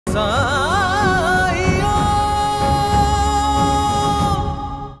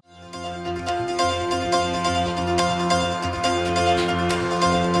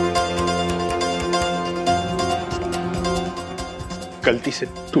गलती से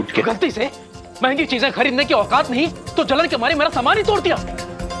टूट गया। गलती से? महंगी चीजें खरीदने की औकात नहीं तो जलन के मारे मेरा सामान ही तोड़ दिया।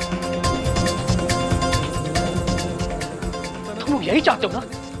 तुम लोग यही चाहते हो ना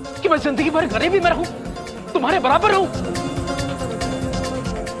कि मैं जिंदगी भर गरीबी में रहूं, तुम्हारे बराबर रहूं।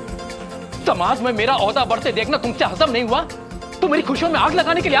 समाज में मेरा ओहदा बढ़ते देखना तुमसे हजम नहीं हुआ तो मेरी खुशियों में आग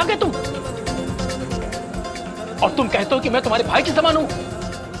लगाने के लिए आ गए तुम। और तुम कहते हो कि मैं तुम्हारे भाई की समान हूं।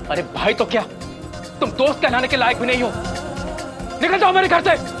 अरे भाई तो क्या, तुम दोस्त कहलाने के लायक भी नहीं हो। निकल जाओ मेरे घर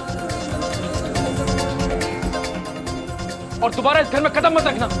से और दोबारा इस घर में कदम मत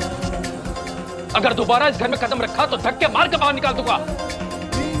रखना। अगर दोबारा इस घर में कदम रखा तो धक्के मार के बाहर निकाल दूंगा।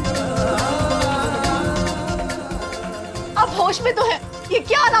 अब होश में तो है, ये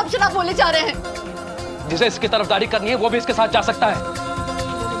क्या अनाप शनाप बोले जा रहे हैं? जिसे इसकी तरफदारी करनी है वो भी इसके साथ जा सकता है।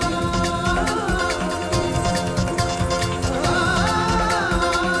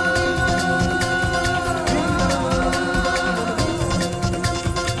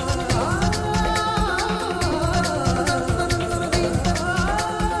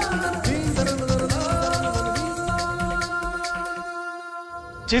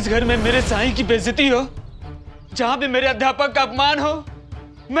 जिस घर में मेरे साईं की बेइज्जती हो, जहां पे मेरे अध्यापक का अपमान हो,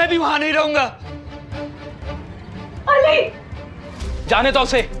 मैं भी वहां नहीं रहूंगा। अली! जाने दो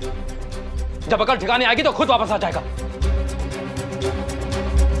उसे, जब अकल ठिकाने आएगी तो खुद वापस आ जाएगा।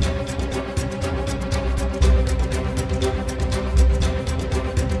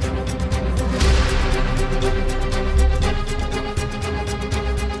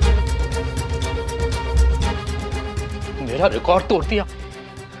 मेरा रिकॉर्ड तोड़ दिया,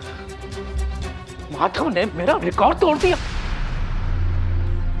 माधव ने मेरा रिकॉर्ड तोड़ दिया।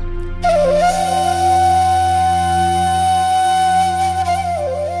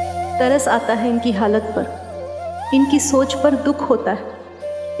 तरस आता है इनकी हालत पर, इनकी सोच पर दुख होता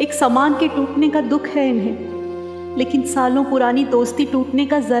है। एक सामान के टूटने का दुख है इन्हें, लेकिन सालों पुरानी दोस्ती टूटने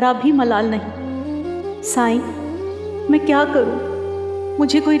का जरा भी मलाल नहीं। साईं, मैं क्या करूं?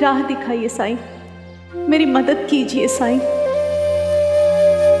 मुझे कोई राह दिखाइए साईं, मेरी मदद कीजिए साईं।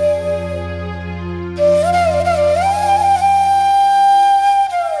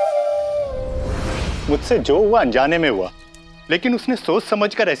 मुझसे जो हुआ अनजाने में हुआ, लेकिन उसने सोच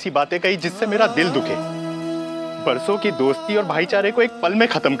समझकर ऐसी बातें कही जिससे मेरा दिल दुखे। बरसों की दोस्ती और भाईचारे को एक पल में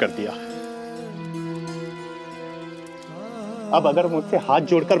खत्म कर दिया। अब अगर मुझसे हाथ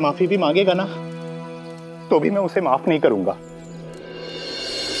जोड़कर माफी भी मांगेगा ना, तो भी मैं उसे माफ नहीं करूंगा।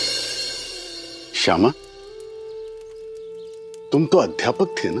 श्यामा, तुम तो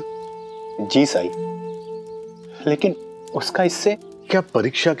अध्यापक थे ना? जी साई, लेकिन उसका इससे क्या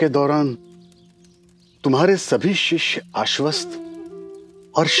परीक्षा के दौरान तुम्हारे सभी शिष्य आश्वस्त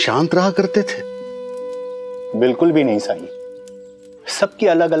और शांत रहा करते थे? बिल्कुल भी नहीं साई, सबकी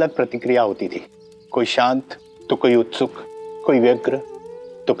अलग अलग प्रतिक्रिया होती थी। कोई शांत तो कोई उत्सुक, कोई व्यग्र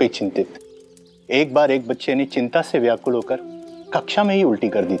तो कोई चिंतित। एक बार एक बच्चे ने चिंता से व्याकुल होकर कक्षा में ही उल्टी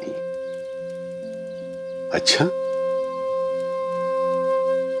कर दी थी। अच्छा,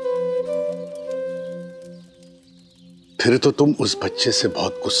 फिर तो तुम उस बच्चे से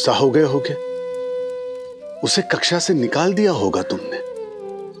बहुत गुस्सा हो गए होगे। उसे कक्षा से निकाल दिया होगा तुमने,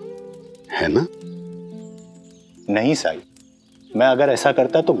 है ना? नहीं साई, मैं अगर ऐसा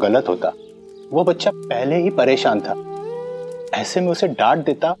करता तो गलत होता। वो बच्चा पहले ही परेशान था। ऐसे में उसे डांट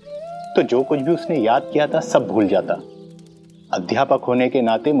देता तो जो कुछ भी उसने याद किया था सब भूल जाता। अध्यापक होने के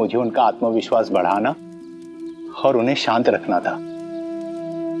नाते मुझे उनका आत्मविश्वास बढ़ाना और उन्हें शांत रखना था।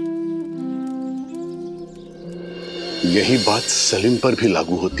 यही बात सलीम पर भी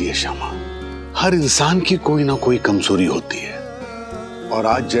लागू होती है श्यामा। हर इंसान की कोई ना कोई कमजोरी होती है, और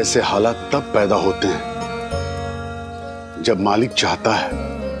आज जैसे हालात तब पैदा होते हैं जब मालिक चाहता है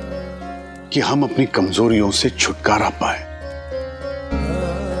कि हम अपनी कमजोरियों से छुटकारा पाए।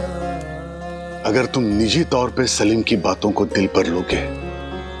 अगर तुम निजी तौर पे सलीम की बातों को दिल पर लोगे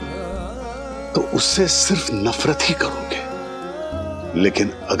तो उससे सिर्फ नफरत ही करोगे,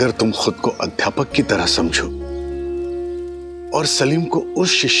 लेकिन अगर तुम खुद को अध्यापक की तरह समझो और सलीम को उस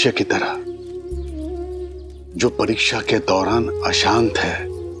शिष्य की तरह जो परीक्षा के दौरान अशांत है,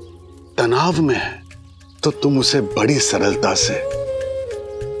 तनाव में है, तो तुम उसे बड़ी सरलता से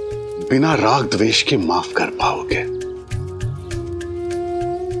बिना राग द्वेष के माफ कर पाओगे।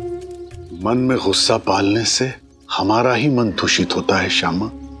 मन में गुस्सा पालने से हमारा ही मन दूषित होता है श्यामा।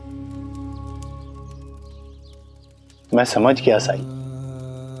 मैं समझ गया साई,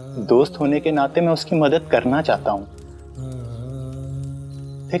 दोस्त होने के नाते मैं उसकी मदद करना चाहता हूं,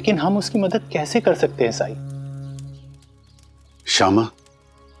 लेकिन हम उसकी मदद कैसे कर सकते हैं साई? श्यामा,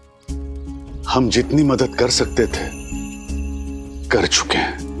 हम जितनी मदद कर सकते थे कर चुके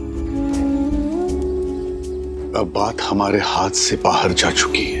हैं। अब बात हमारे हाथ से बाहर जा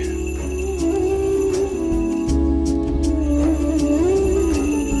चुकी है।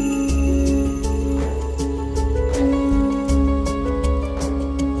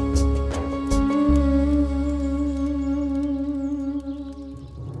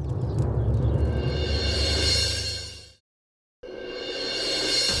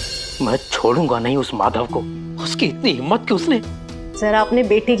 मैं छोड़ूंगा नहीं उस माधव को। उसकी इतनी हिम्मत कि उसने। जरा अपने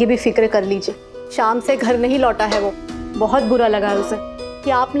बेटे की भी फिक्र कर लीजिए। शाम से घर नहीं लौटा है वो। बहुत बुरा लगा है उसे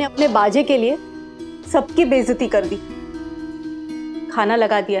कि आपने अपने बाजे के लिए सबकी बेइज्जती कर दी। खाना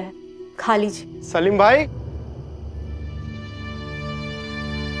लगा दिया है, खा लीजिए। सलीम भाई,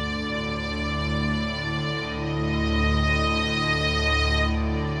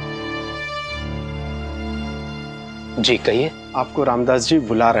 जी कहिए। आपको रामदास जी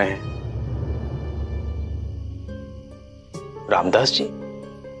बुला रहे हैं। रामदास जी?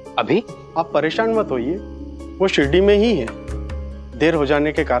 अभी? आप परेशान मत होइए, वो शिरडी में ही है। देर हो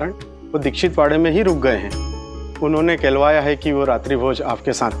जाने के कारण वो दीक्षित वाड़े में ही रुक गए हैं। उन्होंने कहलवाया है कि वो रात्रि भोज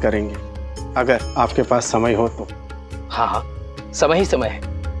आपके साथ करेंगे, अगर आपके पास समय हो तो। हाँ हाँ, समय ही समय है।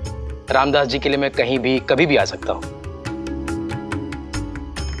 रामदास जी के लिए मैं कहीं भी कभी भी आ सकता हूँ।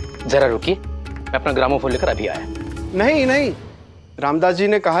 जरा रुकिए, मैं अपना ग्रामोफोन लेकर अभी आया। नहीं नहीं, रामदास जी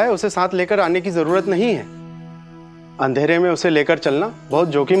ने कहा है उसे साथ लेकर आने की जरूरत नहीं है। अंधेरे में उसे लेकर चलना बहुत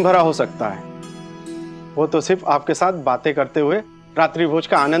जोखिम भरा हो सकता है। वो तो सिर्फ आपके साथ बातें करते हुए रात्रि भोज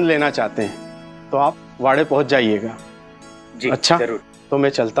का आनंद लेना चाहते हैं। तो आप वाड़े पहुंच जाइएगा। जी अच्छा, जरूर। तो मैं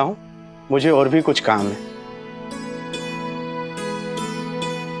चलता हूं, मुझे और भी कुछ काम है।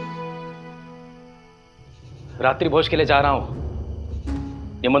 रात्रि भोज के लिए जा रहा हूं।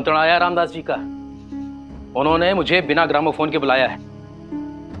 निमंत्रण आया रामदास जी का। उन्होंने मुझे बिना ग्रामोफोन के बुलाया है।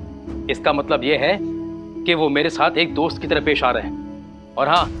 इसका मतलब यह है कि वो मेरे साथ एक दोस्त की तरह पेश आ रहे हैं। और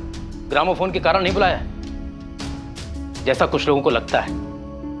हाँ, ग्रामोफोन के कारण नहीं बुलाया है, जैसा कुछ लोगों को लगता है,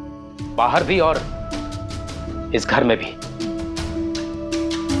 बाहर भी और इस घर में भी।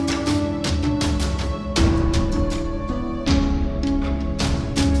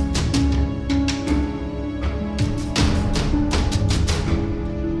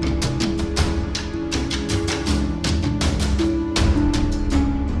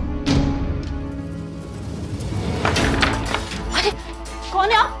 कौन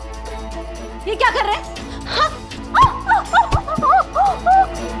है आप? ये क्या कर रहे हैं?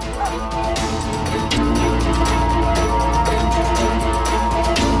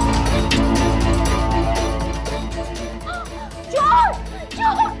 चोर!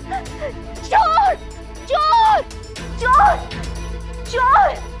 चोर! चोर! चोर! चोर! चोर!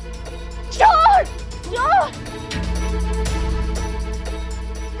 चोर!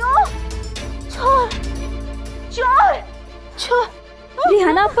 चोर! चोर! चोर! चोर!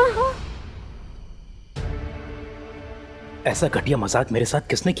 रिहाना आपा, ऐसा घटिया मजाक मेरे साथ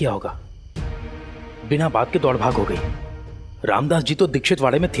किसने किया होगा? बिना बात के दौड़ भाग हो गई। रामदास जी तो दीक्षित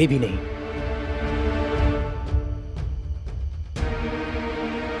वाड़े में थे भी नहीं।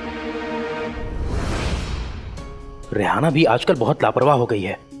 रेहाना भी आजकल बहुत लापरवाह हो गई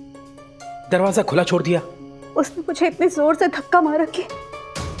है। दरवाजा खुला छोड़ दिया। उसने मुझे इतने जोर से धक्का मारा कि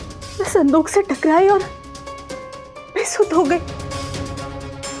मैं संदूक से टकराई और बेसुध हो गई।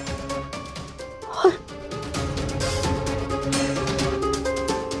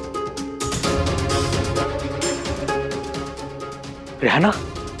 रेहाना,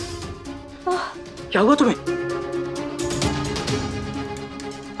 क्या हुआ तुम्हें?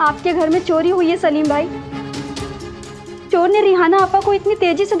 आपके घर में चोरी हुई है सलीम भाई। चोर ने रिहाना आपा को इतनी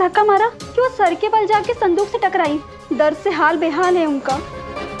तेजी से धक्का मारा कि वो सर के बल जाके संदूक से टकराई। दर्द से हाल बेहाल है उनका।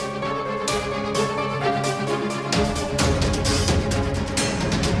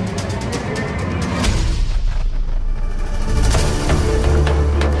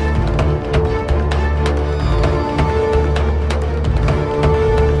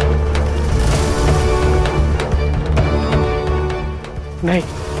 नहीं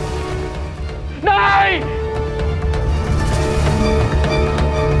नहीं,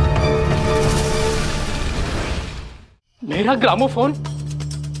 मेरा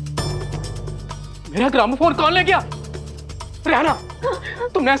ग्रामोफोन कौन ले गया? रेहाना,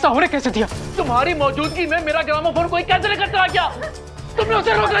 तुमने ऐसा होने कैसे दिया? तुम्हारी मौजूदगी में मेरा ग्रामोफोन कोई कैसे लेकर चला गया? तुमने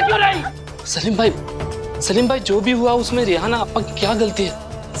उसे रोका क्यों नहीं? सलीम भाई, जो भी हुआ उसमें रेहाना आपा की क्या गलती है?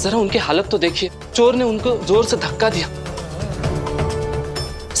 जरा उनकी हालत तो देखिए। चोर ने उनको जोर से धक्का दिया।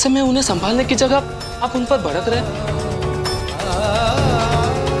 मैं उन्हें संभालने की जगह आप उन पर भड़क रहे।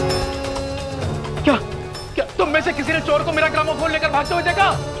 क्या तुम में से किसी ने चोर को मेरा ग्रामोफोन लेकर भागते हुए देखा?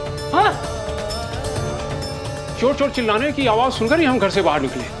 हाँ? चोर चोर चिल्लाने की आवाज सुनकर ही हम घर से बाहर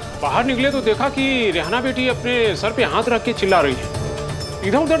निकले। बाहर निकले तो देखा कि रेहाना बेटी अपने सर पे हाथ रख के चिल्ला रही है।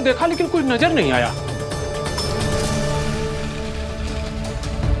 इधर उधर देखा लेकिन कोई नजर नहीं आया।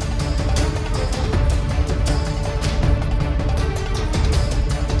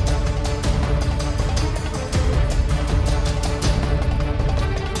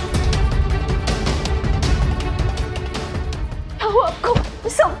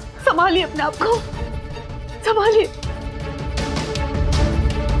 संभालिए अपने आप को, संभालिए।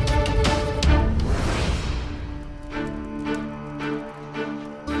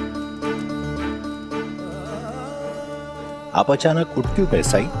 आप अचानक उठ क्यों गए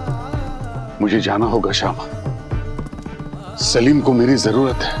साई? मुझे जाना होगा श्यामा। सलीम को मेरी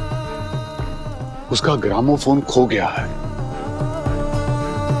जरूरत है। उसका ग्रामोफोन खो गया है।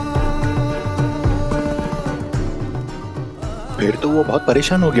 फिर तो वो बहुत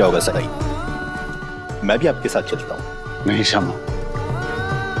परेशान हो गया होगा साई। मैं भी आपके साथ चलता हूं। नहीं श्यामा,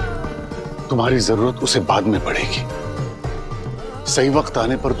 तुम्हारी जरूरत उसे बाद में पड़ेगी। सही वक्त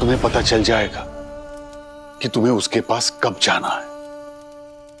आने पर तुम्हें पता चल जाएगा कि तुम्हें उसके पास कब जाना है।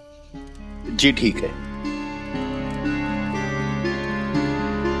 जी ठीक है।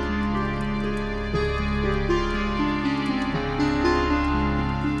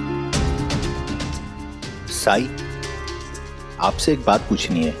 साई, आपसे एक बात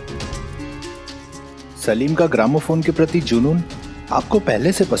पूछनी है। सलीम का ग्रामोफोन के प्रति जुनून आपको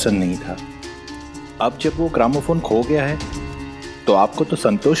पहले से पसंद नहीं था। अब जब वो ग्रामोफोन खो गया है तो आपको तो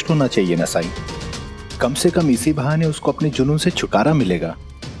संतुष्ट होना चाहिए ना साई। कम से कम इसी बहाने उसको अपने जुनून से छुटकारा मिलेगा।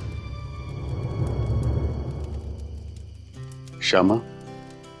 श्यामा,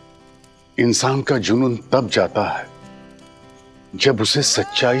 इंसान का जुनून तब जाता है जब उसे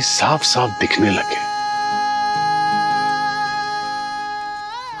सच्चाई साफ साफ दिखने लगे।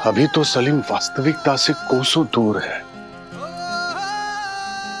 अभी तो सलीम वास्तविकता से कोसों दूर है।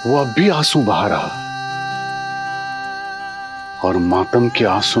 वो अब भी आंसू बहा रहा और मातम के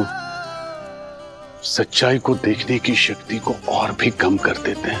आंसू सच्चाई को देखने की शक्ति को और भी कम कर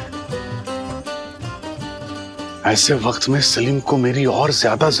देते हैं। ऐसे वक्त में सलीम को मेरी और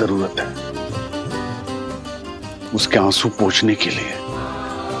ज्यादा जरूरत है, उसके आंसू पोंछने के लिए,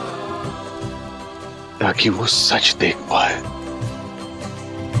 ताकि वो सच देख पाए।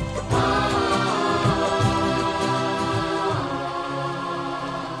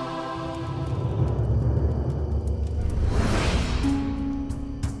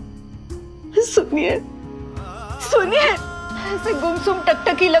 सुनिए, सुनिए, ऐसे गुमसुम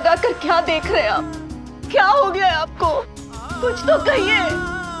टकटकी लगाकर क्या देख रहे हैं आप? क्या हो गया है आपको? कुछ तो कहिए,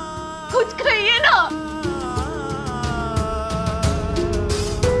 कुछ कहिए ना।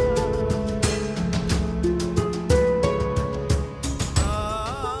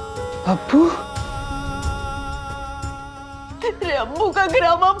 अब्बू, तेरे अब्बू का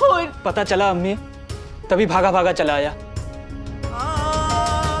ग्रामोफोन। पता चला अम्मी, तभी भागा भागा चला आया।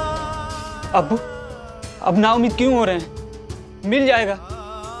 अब्बू, अब नाउम्मीद क्यों हो रहे हैं? मिल जाएगा,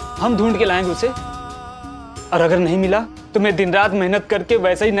 हम ढूंढ के लाएंगे उसे। और अगर नहीं मिला तो मैं दिन रात मेहनत करके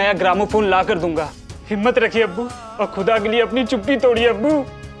वैसा ही नया ग्रामोफोन ला कर दूंगा। हिम्मत रखिए अब्बू, और खुदा के लिए अपनी चुप्पी तोड़िए अब्बू।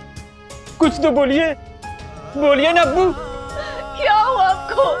 कुछ तो बोलिए, बोलिए ना अब्बू। क्या हुआ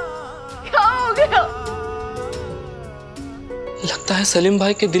आपको? क्या हो गया? लगता है सलीम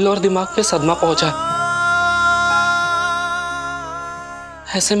भाई के दिल और दिमाग पे सदमा पहुंचा।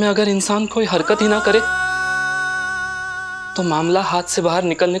 ऐसे में अगर इंसान कोई हरकत ही ना करे तो मामला हाथ से बाहर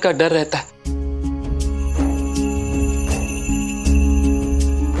निकलने का डर रहता है।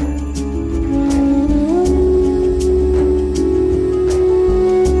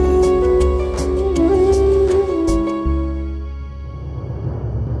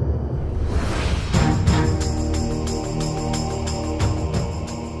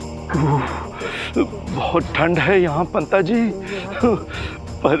 बहुत ठंड है यहाँ पंता जी,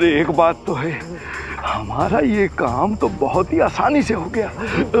 पर एक बात तो है, हमारा ये काम तो बहुत ही आसानी से हो गया।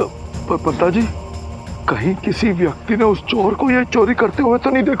 पर पंता जी, कहीं किसी व्यक्ति ने उस चोर को ये चोरी करते हुए तो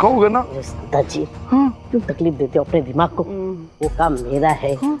नहीं देखा होगा ना? पंता जी, क्यों तकलीफ देते हो अपने दिमाग को? वो काम मेरा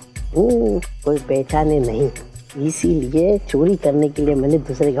है, कोई पहचाने नहीं, इसीलिए चोरी करने के लिए मैंने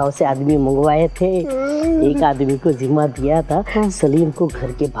दूसरे गांव से आदमी मंगवाए थे। एक आदमी को जिम्मा दिया था सलीम को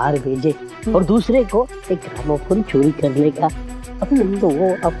घर के बाहर भेजे, और दूसरे को एक ग्रामोफोन चोरी करने का। तो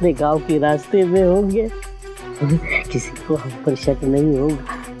वो अपने गांव के रास्ते में होंगे, किसी को हम पर शक नहीं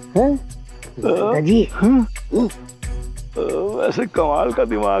होगा। जी, वैसे कमाल का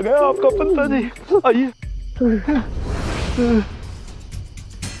दिमाग है आपका पंता जी। आइए।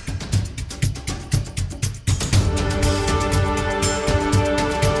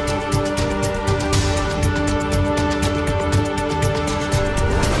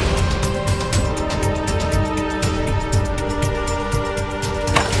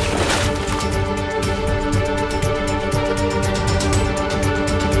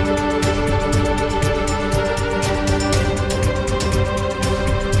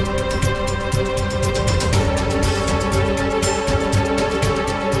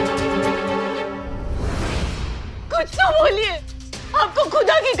 बोलिए, आपको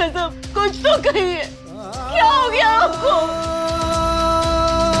खुदा की कसम कुछ तो कहिए, क्या हो गया आपको?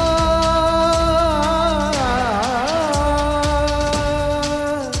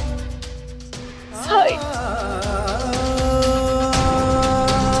 साई,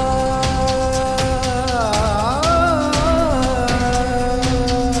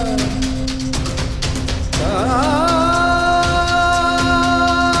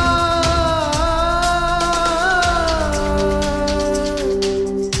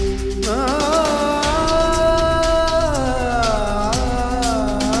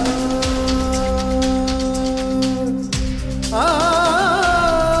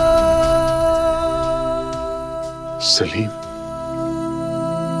 सलीम,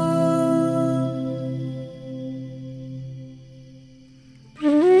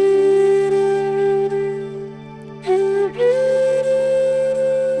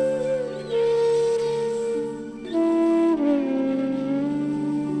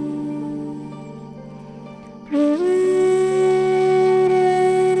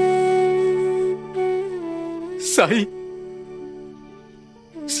 साई,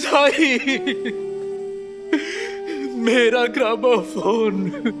 साई, मेरा ग्रामोफोन।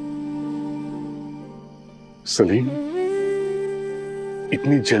 सलीम,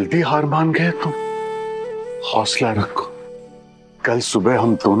 इतनी जल्दी हार मान गए तुम? हौसला रखो, कल सुबह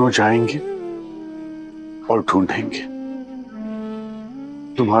हम दोनों जाएंगे और ढूंढेंगे।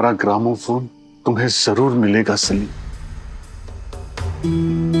 तुम्हारा ग्रामोफोन तुम्हें जरूर मिलेगा सलीम।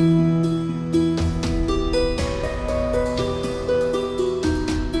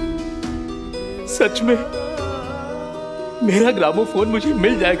 सच में मेरा ग्रामोफोन मुझे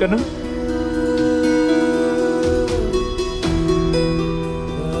मिल जाएगा ना?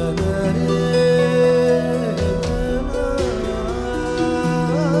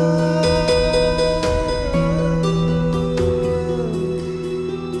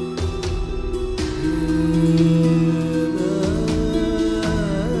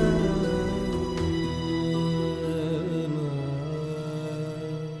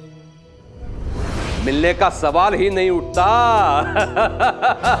 मिलने का सवाल ही नहीं उठता।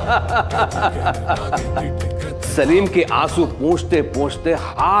 सलीम के आंसू पोंछते पोंछते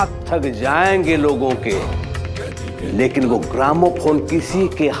हाथ थक जाएंगे लोगों के, लेकिन वो ग्रामोफोन किसी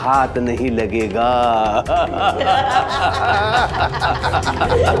के हाथ नहीं लगेगा।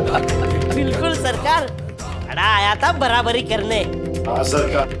 बिल्कुल सरकार, खड़ा आया था बराबरी करने। हाँ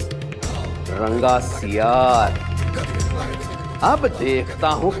सरकार। रंगा सियार, अब देखता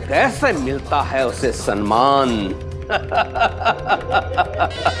हूं कैसे मिलता है उसे सम्मान।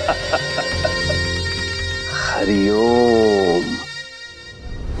 हरिओम।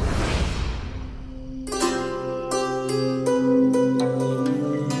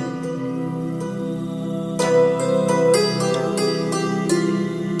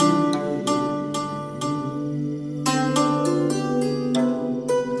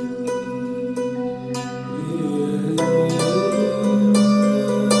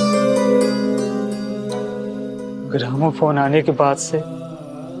 ग्रामोफोन आने के बाद से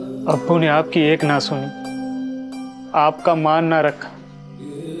अब्बू ने आपकी एक ना सुनी, आपका मान ना रखा,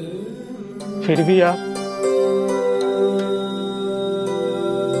 फिर भी आप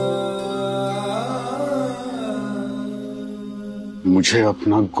मुझे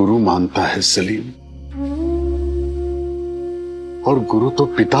अपना गुरु मानता है सलीम, और गुरु तो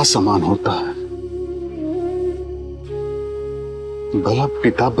पिता समान होता है। भला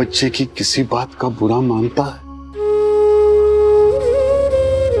पिता बच्चे की किसी बात का बुरा मानता है?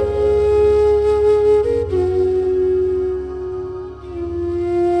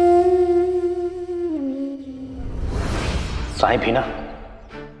 साईं भी ना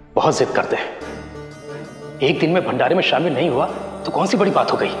बहुत जिद करते हैं। एक दिन में भंडारे में शामिल नहीं हुआ तो कौन सी बड़ी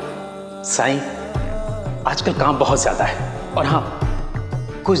बात हो गई। साईं, आजकल काम बहुत ज्यादा है, और हाँ,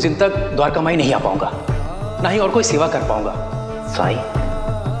 कुछ दिन तक द्वारका माई नहीं आ पाऊंगा, ना ही और कोई सेवा कर पाऊंगा। साईं,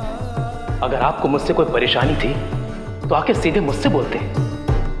 अगर आपको मुझसे कोई परेशानी थी तो आके सीधे मुझसे बोलते।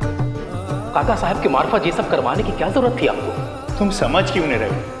 काका साहब के मार्फत ये सब करवाने की क्या जरूरत थी आपको? तुम समझ क्यों नहीं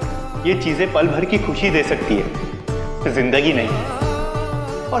रहे? ये चीजें पल भर की खुशी दे सकती है, जिंदगी नहीं।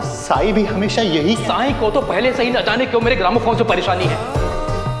 और साई भी हमेशा यही। साईं को तो पहले से ही न जाने क्यों मेरे ग्रामोफोन से परेशानी है।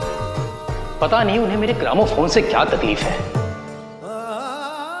 पता नहीं उन्हें मेरे ग्रामोफोन से क्या तकलीफ है,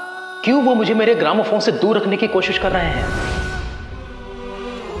 क्यों वो मुझे मेरे ग्रामोफोन से दूर रखने की कोशिश कर रहे हैं।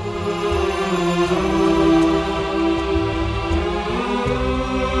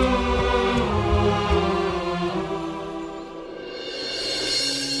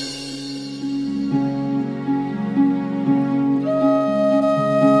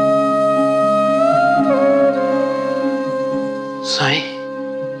 साई,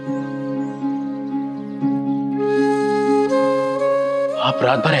 आप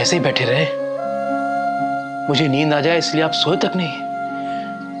रात भर ऐसे ही बैठे रहे? मुझे नींद आ जाए इसलिए आप सोए तक नहीं?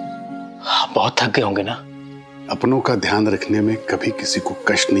 आप बहुत थक गए होंगे ना? अपनों का ध्यान रखने में कभी किसी को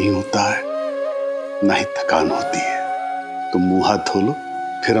कष्ट नहीं होता है, ना ही थकान होती है। तुम मुंह हाथ धो लो,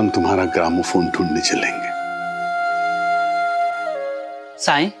 फिर हम तुम्हारा ग्रामोफोन ढूंढने चलेंगे।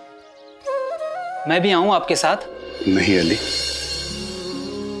 साईं, मैं भी आऊं आपके साथ? नहीं अली,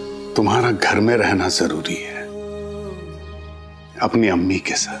 तुम्हारा घर में रहना जरूरी है, अपनी अम्मी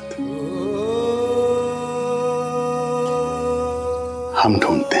के साथ। हम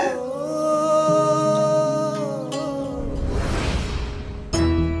ढूंढते हैं।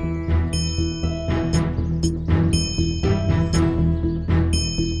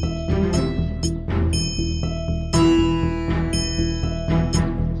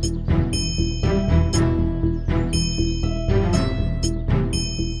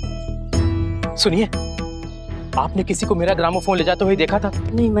 सुनिए, आपने किसी को मेरा ग्रामोफोन ले जाते हुए देखा था?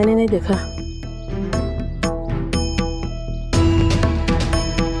 नहीं, मैंने नहीं देखा।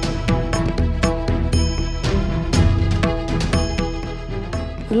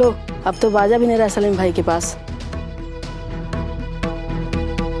 लो, अब तो बाजा भी नहीं रहा सलीम भाई के पास।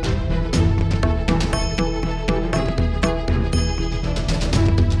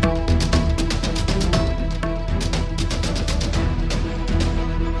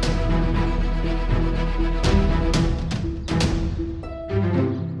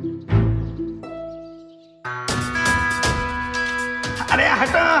 अरे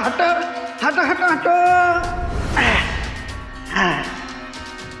हटो हटो हटो हटो हटो।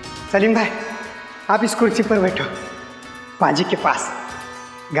 सलीम भाई, आप इस कुर्सी पर बैठो, बाजी के पास।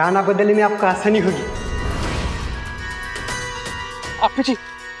 गाना बदलने में आपको आसानी होगी। आपके जी,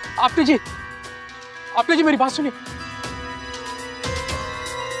 आपके जी, आपके जी, मेरी बात सुनिए।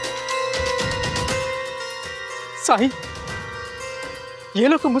 साई, ये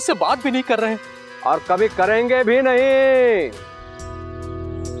लोग तो मुझसे बात भी नहीं कर रहे हैं और कभी करेंगे भी नहीं।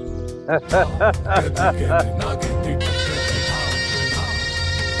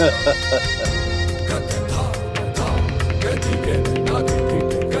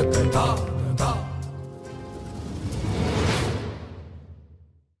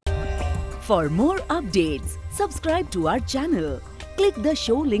 For more updates, subscribe to our channel, click the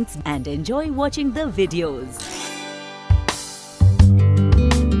show links and enjoy watching the videos.